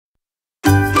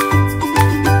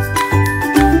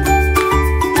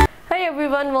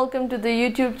everyone, welcome to the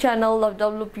YouTube channel of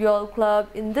WPL Club.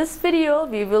 In this video,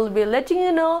 we will be letting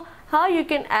you know how you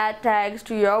can add tags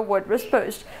to your WordPress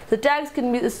post. The tags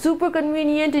can be a super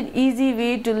convenient and easy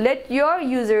way to let your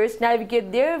users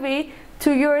navigate their way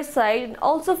to your site and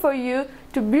also for you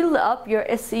to build up your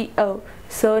SEO.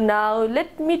 So now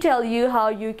let me tell you how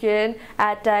you can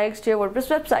add tags to your WordPress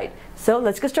website. So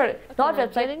let's get started. Not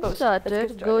website post.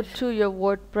 Go to your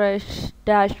WordPress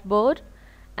dashboard.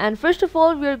 And first of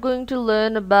all, we are going to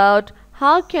learn about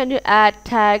how can you add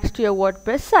tags to your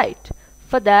WordPress site.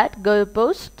 For that, go to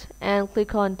Post and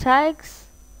click on Tags.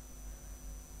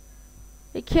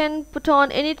 You can put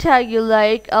on any tag you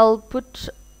like. I'll put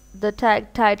the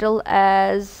tag title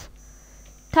as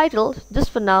title just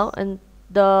for now, and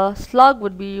the slug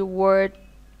would be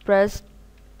WordPress.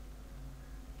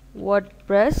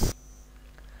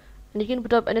 And you can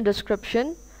put up any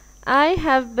description. I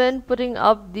have been putting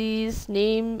up these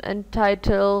name and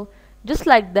title just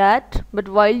like that, but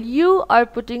while you are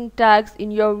putting tags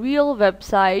in your real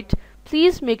website,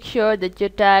 please make sure that your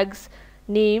tags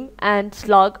name and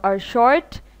slug are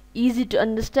short, easy to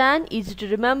understand, easy to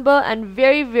remember, and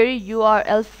very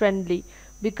URL friendly,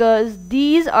 because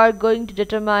these are going to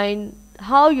determine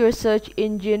how your search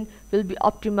engine will be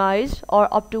optimized,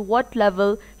 or up to what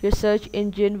level your search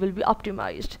engine will be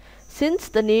optimized. Since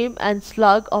the name and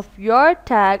slug of your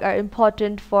tag are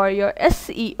important for your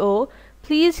SEO,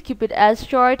 please keep it as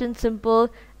short and simple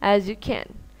as you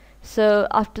can. So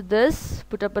after this,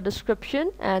 put up a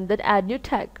description and then add new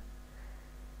tag.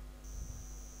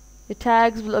 The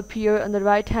tags will appear on the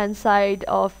right hand side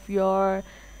of your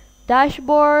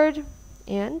dashboard.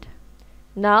 And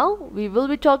now we will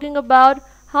be talking about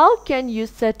how can you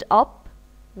set up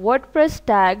WordPress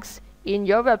tags in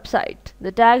your website.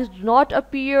 The tags do not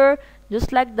appear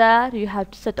just like that. You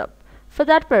have to set up. For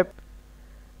that purpose,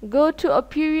 go to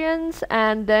Appearance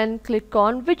and then click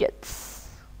on Widgets.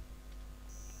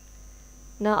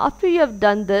 Now after you have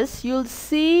done this, you'll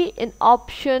see an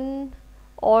option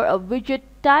or a widget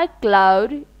tag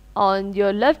cloud on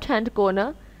your left hand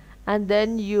corner, and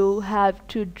then you have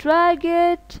to drag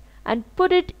it and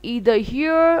put it either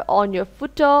here on your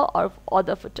footer or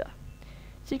other footer.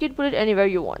 So you can put it anywhere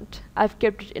you want. I've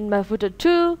kept it in my footer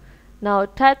too. Now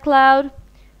tag cloud,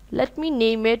 let me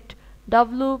name it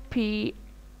WP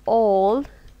all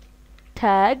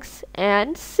tags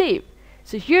and save.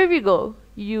 So here we go.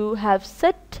 You have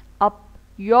set up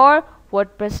your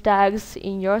WordPress tags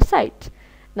in your site.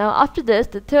 Now after this,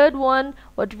 the third one,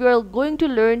 what we are going to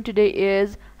learn today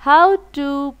is how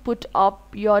to put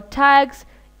up your tags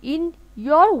in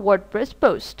your WordPress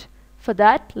post. For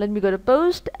that, let me go to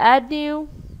Post, Add New.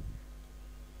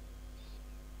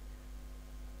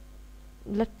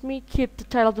 Let me keep the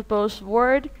title of the post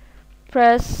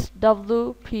WordPress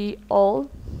WP all.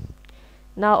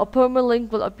 Now a permalink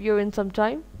will appear in some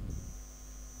time.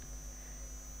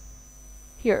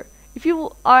 Here, if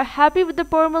you are happy with the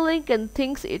permalink and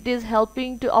thinks it is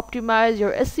helping to optimize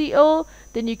your SEO,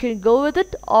 then you can go with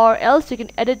it, or else you can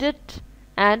edit it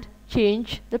and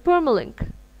change the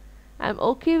permalink. I'm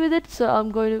okay with it, so I'm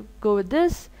going to go with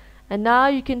this. And now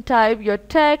you can type your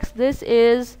text. This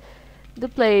is the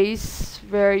place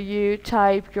where you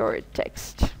type your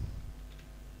text.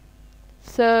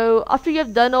 So after you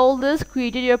have done all this,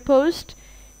 created your post,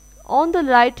 on the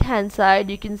right hand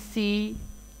side you can see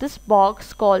this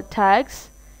box called tags.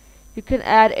 You can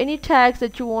add any tags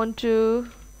that you want to.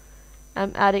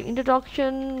 I'm adding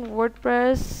introduction,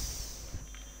 WordPress.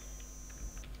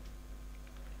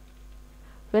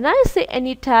 When I say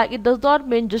any tag, it does not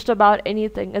mean just about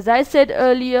anything. As I said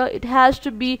earlier, it has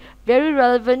to be very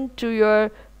relevant to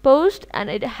your post and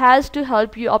it has to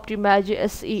help you optimize your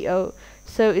SEO.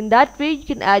 So in that way you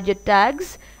can add your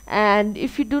tags, and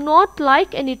if you do not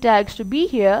like any tags to be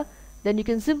here, then you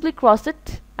can simply cross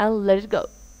it and let it go.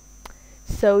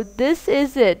 So this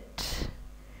is it.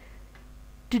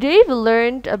 Today we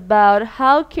learned about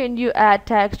how can you add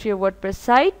tags to your WordPress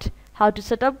site, how to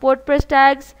set up WordPress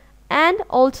tags, and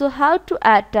also how to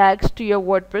add tags to your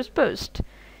WordPress post.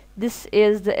 This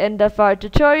is the end of our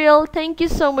tutorial. Thank you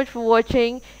so much for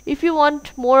watching. If you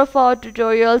want more of our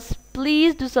tutorials,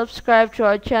 please do subscribe to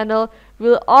our channel.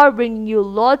 We are bringing you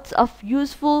lots of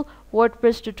useful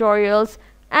WordPress tutorials,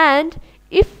 and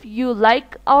if you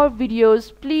like our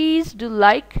videos, please do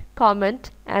like,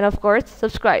 comment, and of course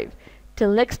subscribe.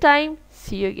 Till next time,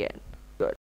 see you again.